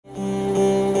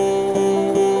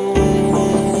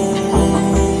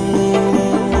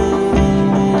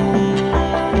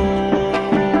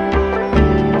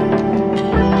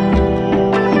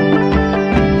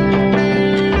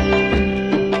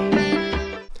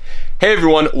Hey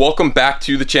everyone, welcome back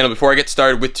to the channel. Before I get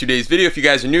started with today's video, if you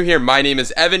guys are new here, my name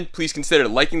is Evan. Please consider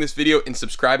liking this video and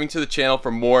subscribing to the channel for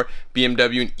more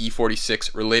BMW and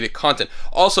E46 related content.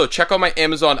 Also, check out my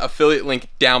Amazon affiliate link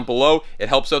down below. It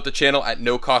helps out the channel at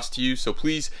no cost to you, so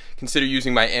please consider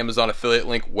using my Amazon affiliate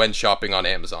link when shopping on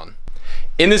Amazon.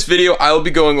 In this video, I will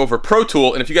be going over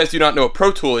ProTool, and if you guys do not know what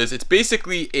ProTool is, it's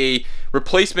basically a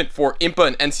replacement for IMPA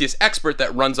and NCS Expert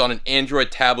that runs on an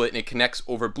Android tablet and it connects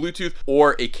over Bluetooth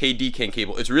or a KD-CAN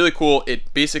cable. It's really cool.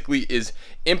 It basically is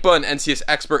IMPA and NCS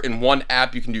Expert in one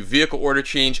app. You can do vehicle order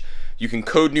change, you can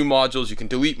code new modules, you can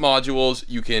delete modules,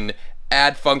 you can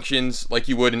add functions like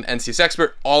you would in NCS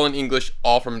Expert, all in English,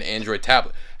 all from an Android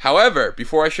tablet. However,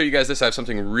 before I show you guys this, I have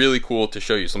something really cool to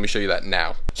show you, so let me show you that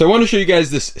now. So I want to show you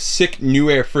guys this sick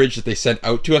Nuaire fridge that they sent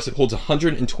out to us. It holds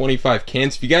 125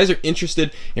 cans. If you guys are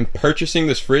interested in purchasing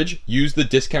this fridge, use the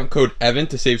discount code EVAN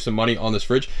to save some money on this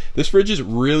fridge. This fridge is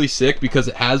really sick because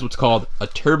it has what's called a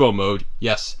turbo mode.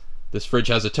 Yes, this fridge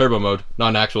has a turbo mode, not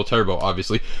an actual turbo,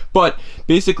 obviously. But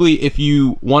basically, if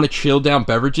you want to chill down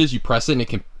beverages, you press it and it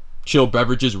can chill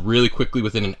beverages really quickly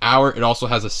within an hour. It also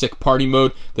has a sick party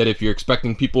mode that if you're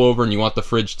expecting people over and you want the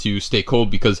fridge to stay cold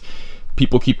because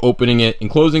people keep opening it and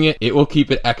closing it, it will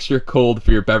keep it extra cold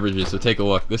for your beverages. So take a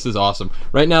look. This is awesome.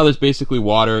 Right now there's basically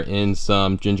water and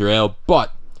some ginger ale,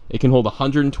 but it can hold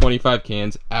 125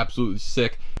 cans. Absolutely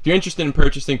sick. If you're interested in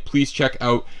purchasing, please check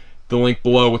out the link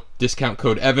below with discount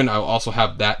code EVAN. I'll also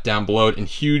have that down below. And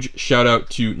huge shout out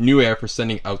to Nuaire for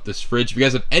sending out this fridge. If you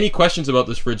guys have any questions about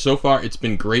this fridge, so far it's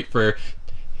been great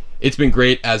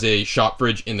as a shop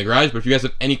fridge in the garage. But if you guys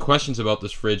have any questions about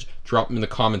this fridge, drop them in the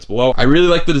comments below. I really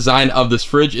like the design of this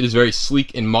fridge. It is very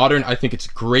sleek and modern. I think it's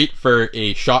great for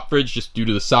a shop fridge just due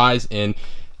to the size and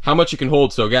how much it can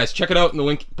hold. So guys, check it out in the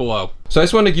link below. So I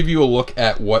just want to give you a look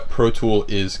at what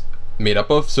ProTool is made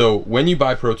up of. So when you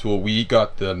buy ProTool, we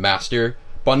got the master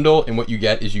bundle, and what you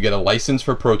get is you get a license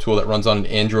for ProTool that runs on an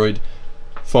Android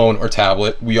phone or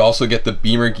tablet. We also get the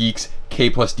Beamer Geeks K+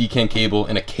 D-CAN cable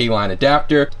and a K-line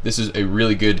adapter. This is a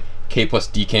really good K+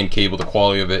 D-CAN cable. The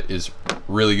quality of it is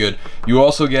really good. You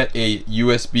also get a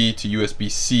USB to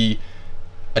USB-C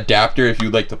adapter if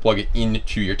you'd like to plug it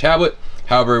into your tablet.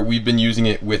 However, we've been using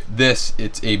it with this.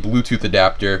 It's a Bluetooth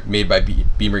adapter made by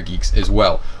Beamer Geeks as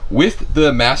well. With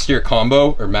the master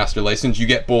combo or master license, you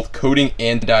get both coding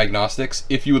and diagnostics.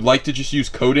 If you would like to just use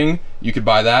coding, you could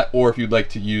buy that, or if you'd like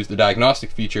to use the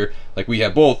diagnostic feature, like we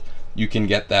have both, you can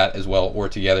get that as well or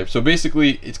together. So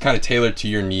basically, it's kind of tailored to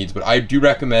your needs, but I do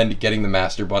recommend getting the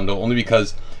master bundle only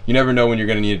because you never know when you're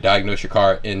going to need to diagnose your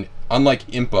car. And unlike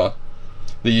IMPA,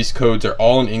 these codes are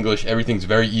all in English. Everything's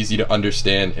very easy to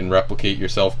understand and replicate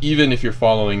yourself, even if you're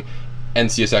following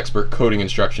NCS Expert coding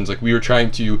instructions. Like we were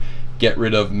trying to get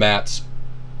rid of Matt's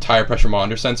tire pressure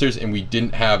monitor sensors, and we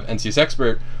didn't have NCS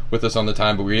Expert with us on the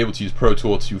time, but we were able to use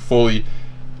ProTool to fully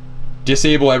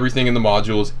disable everything in the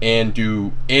modules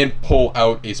and pull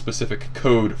out a specific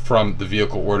code from the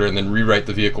vehicle order and then rewrite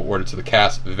the vehicle order to the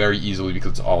CAS very easily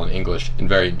because it's all in English and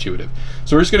very intuitive.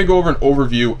 So we're just going to go over an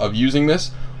overview of using this.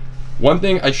 One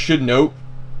thing I should note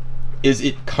is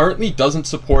it currently doesn't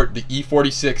support the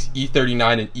E46,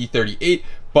 E39, and E38,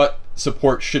 but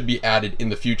support should be added in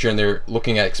the future, and they're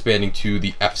looking at expanding to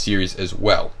the F series as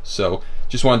well. So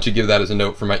just wanted to give that as a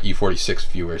note for my E46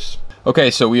 viewers. Okay,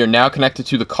 so we are now connected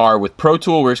to the car with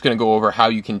ProTool. We're just going to go over how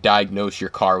you can diagnose your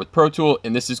car with ProTool,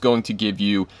 and this is going to give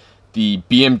you the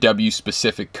BMW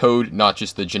specific code, not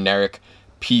just the generic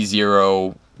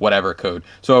P0 whatever code.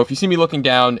 So if you see me looking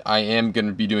down, I am going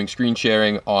to be doing screen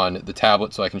sharing on the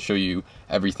tablet so I can show you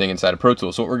everything inside of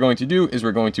ProTool. So what we're going to do is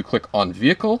we're going to click on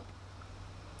Vehicle,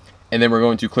 and then we're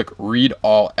going to click Read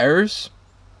All Errors.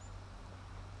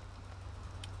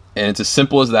 And it's as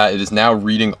simple as that. It is now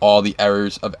reading all the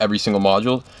errors of every single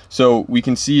module. So we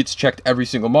can see it's checked every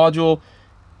single module,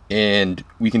 and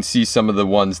we can see some of the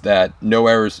ones that no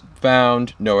errors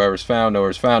found, no errors found, no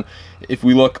errors found. If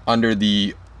we look under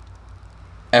the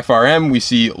FRM, we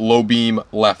see low beam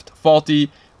left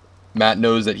faulty. Matt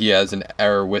knows that he has an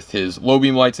error with his low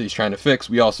beam lights that he's trying to fix.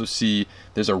 We also see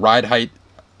there's a ride height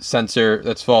sensor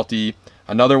that's faulty.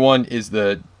 Another one is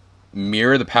the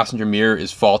mirror, the passenger mirror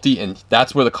is faulty, and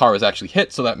that's where the car was actually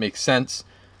hit, so that makes sense.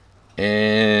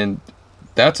 And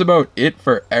that's about it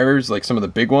for errors, like some of the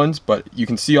big ones, but you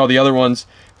can see all the other ones.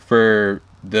 For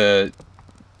the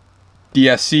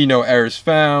DSC, no errors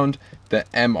found. The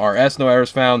MRS, no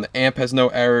errors found. The AMP has no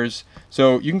errors.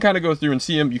 So you can kind of go through and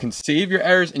see them. You can save your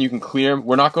errors and you can clear them.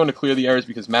 We're not going to clear the errors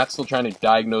because Matt's still trying to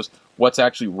diagnose what's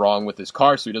actually wrong with his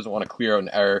car, so he doesn't want to clear out an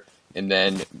error and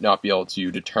then not be able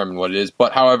to determine what it is.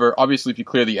 But however, obviously if you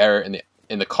clear the error and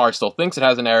and the car still thinks it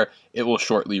has an error, it will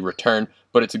shortly return.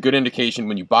 But it's a good indication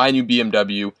when you buy a new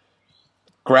BMW,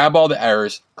 grab all the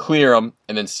errors, clear them,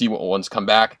 and then see what ones come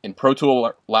back. And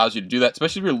ProTool allows you to do that,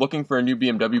 especially if you're looking for a new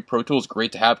BMW. ProTool is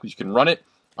great to have because you can run it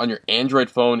on your Android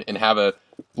phone and have a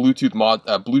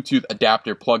Bluetooth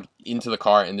adapter plugged into the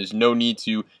car, and there's no need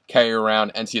to carry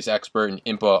around NCS Expert and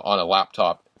IMPA on a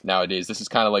laptop nowadays. This is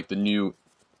kind of like the new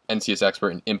NCS Expert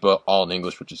and IMPA all in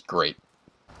English, which is great.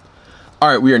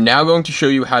 Alright, we are now going to show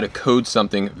you how to code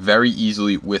something very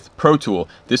easily with ProTool.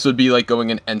 This would be like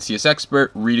going in NCS Expert,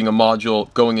 reading a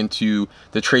module, going into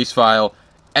the trace file,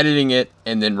 editing it,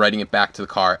 and then writing it back to the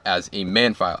car as a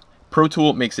man file.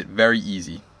 ProTool makes it very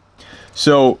easy.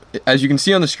 So, as you can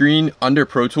see on the screen, under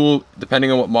ProTool,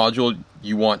 depending on what module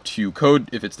you want to code,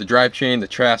 if it's the drive chain, the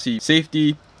chassis,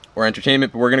 safety, or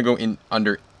entertainment, but we're going to go in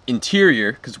under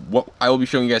interior, because what I will be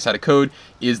showing you guys how to code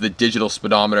is the digital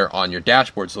speedometer on your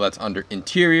dashboard. So that's under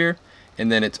interior, and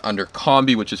then it's under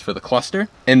combi, which is for the cluster.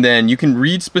 And then you can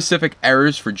read specific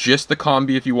errors for just the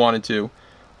combi if you wanted to,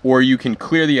 or you can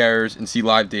clear the errors and see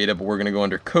live data, but we're going to go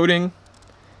under coding.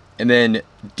 And then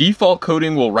default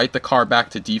coding will write the car back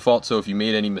to default. So if you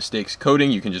made any mistakes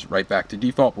coding, you can just write back to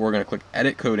default. But we're going to click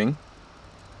edit coding.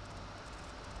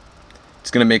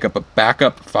 It's going to make up a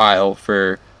backup file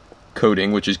for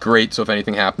coding, which is great. So if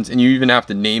anything happens, and you even have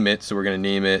to name it. So we're going to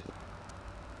name it.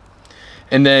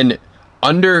 And then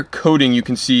under coding, you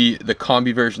can see the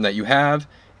combi version that you have.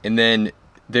 And then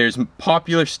there's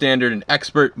popular, standard, and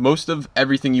expert. Most of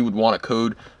everything you would want to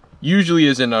code usually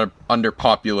is in under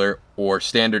popular or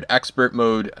standard. Expert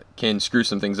mode can screw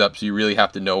some things up, so you really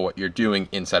have to know what you're doing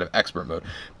inside of expert mode.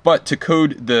 But to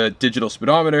code the digital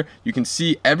speedometer, you can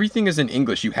see everything is in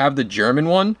English. You have the German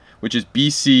one, which is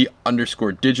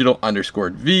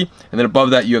BC_digital_V, and then above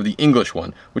that you have the English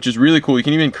one, which is really cool. You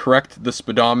can even correct the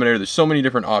speedometer. There's so many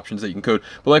different options that you can code,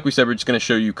 but like we said, we're just going to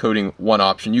show you coding one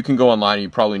option. You can go online and you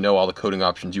probably know all the coding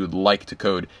options you would like to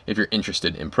code if you're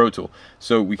interested in ProTool.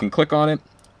 So we can click on it,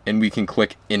 and we can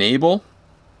click enable.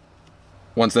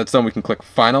 Once that's done, we can click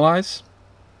finalize.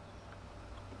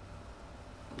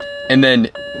 And then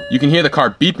you can hear the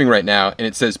car beeping right now, and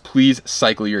it says please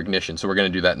cycle your ignition. So we're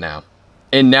going to do that now.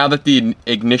 And now that the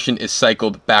ignition is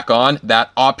cycled back on, that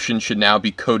option should now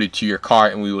be coded to your car,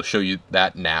 and we will show you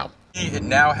that now. It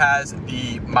now has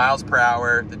the miles per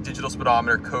hour, the digital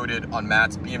speedometer coded on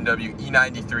Matt's BMW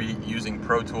E93 using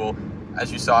ProTool.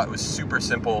 As you saw, it was super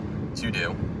simple to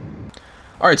do.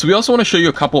 All right, so we also want to show you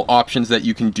a couple options that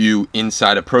you can do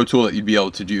inside of ProTool that you'd be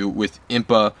able to do with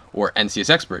IMPA or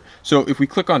NCS Expert. So if we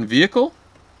click on vehicle,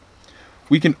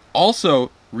 we can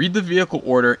also read the vehicle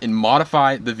order and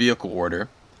modify the vehicle order.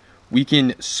 We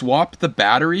can swap the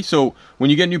battery. So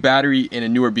when you get a new battery in a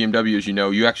newer BMW, as you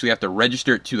know, you actually have to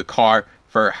register it to the car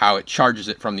for how it charges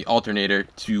it from the alternator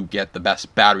to get the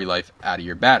best battery life out of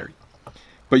your battery.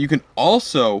 But you can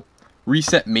also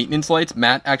reset maintenance lights.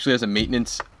 Matt actually has a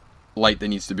maintenance light that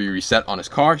needs to be reset on his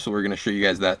car, so we're going to show you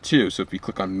guys that too. So if we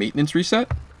click on maintenance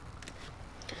reset,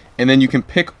 and then you can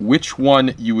pick which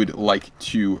one you would like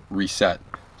to reset.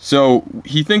 So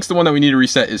he thinks the one that we need to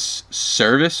reset is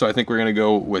service, so I think we're going to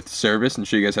go with service and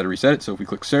show you guys how to reset it. So if we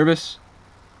click service,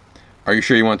 are you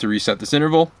sure you want to reset this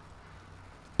interval?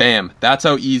 Bam, that's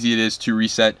how easy it is to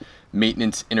reset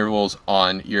maintenance intervals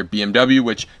on your BMW,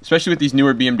 which especially with these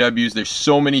newer BMWs, there's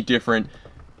so many different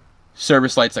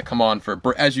service lights that come on for,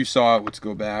 as you saw, let's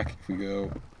go back, if we go,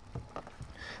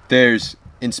 there's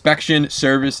inspection,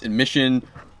 service, emission,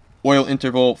 oil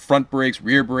interval, front brakes,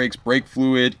 rear brakes, brake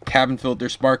fluid, cabin filter,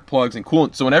 spark plugs, and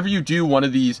coolant. So whenever you do one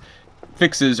of these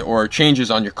fixes or changes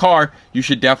on your car, you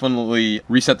should definitely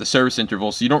reset the service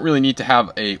interval. So you don't really need to have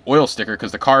a oil sticker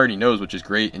because the car already knows, which is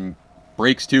great, and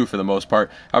brakes too for the most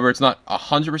part. However, it's not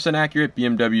 100% accurate.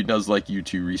 BMW does like you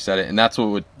to reset it, and that's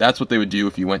what they would do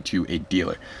if you went to a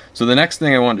dealer. So the next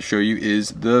thing I wanted to show you is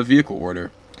the vehicle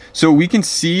order. So we can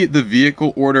see the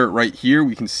vehicle order right here.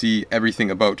 We can see everything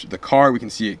about the car. We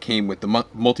can see it came with the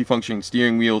multifunction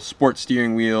steering wheel, sports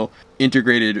steering wheel,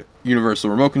 integrated universal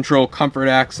remote control, comfort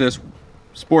access,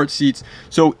 sports seats.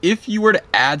 So if you were to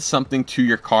add something to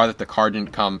your car that the car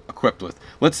didn't come equipped with,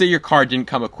 let's say your car didn't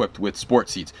come equipped with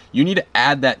sports seats, you need to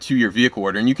add that to your vehicle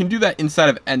order, and you can do that inside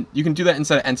of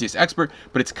NCS Expert,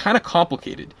 but it's kind of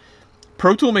complicated.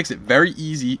 ProTool makes it very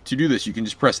easy to do this. You can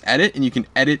just press edit, and you can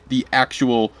edit the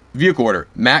actual vehicle order.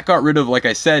 Matt got rid of, like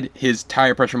I said, his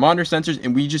tire pressure monitor sensors,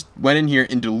 and we just went in here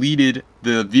and deleted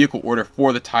the vehicle order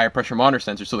for the tire pressure monitor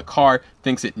sensor, so the car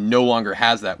thinks it no longer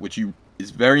has that, which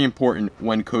is very important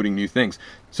when coding new things.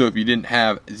 So if you didn't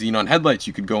have xenon headlights,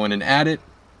 you could go in and add it,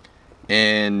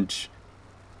 and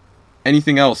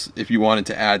anything else if you wanted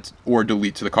to add or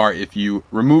delete to the car if you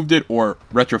removed it or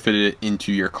retrofitted it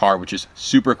into your car, which is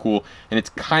super cool. And it's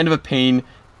kind of a pain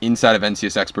inside of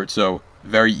NCS Expert, so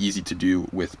very easy to do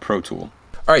with ProTool.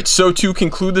 All right, so to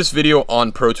conclude this video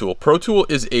on ProTool, ProTool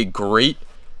is a great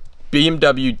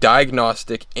BMW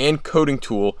diagnostic and coding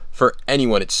tool for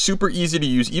anyone. It's super easy to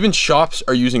use. Even shops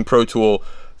are using ProTool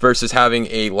versus having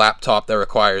a laptop that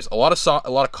requires a lot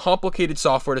of complicated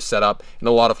software to set up and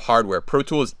a lot of hardware.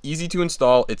 ProTool is easy to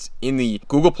install. It's in the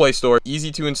Google Play Store,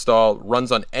 easy to install,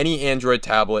 runs on any Android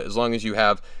tablet as long as you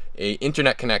have an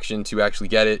internet connection to actually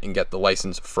get it and get the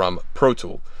license from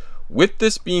ProTool. With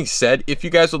this being said, if you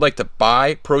guys would like to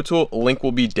buy ProTool, a link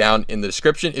will be down in the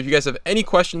description. If you guys have any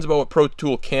questions about what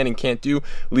ProTool can and can't do,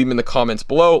 leave them in the comments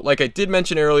below. Like I did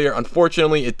mention earlier,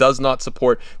 unfortunately, it does not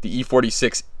support the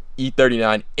E46,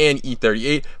 E39 and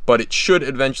E38, but it should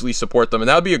eventually support them, and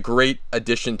that would be a great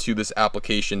addition to this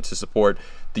application to support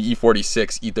the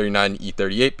E46, E39, and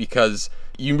E38, because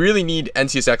you really need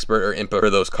NCS Expert or input for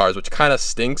those cars, which kind of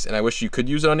stinks, and I wish you could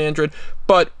use it on Android.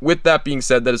 But with that being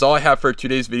said, that is all I have for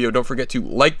today's video. Don't forget to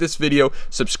like this video,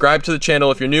 subscribe to the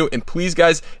channel if you're new, and please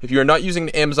guys, if you are not using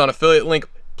the Amazon affiliate link,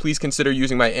 please consider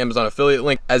using my Amazon affiliate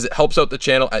link, as it helps out the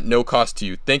channel at no cost to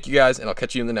you. Thank you guys, and I'll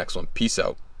catch you in the next one. Peace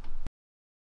out.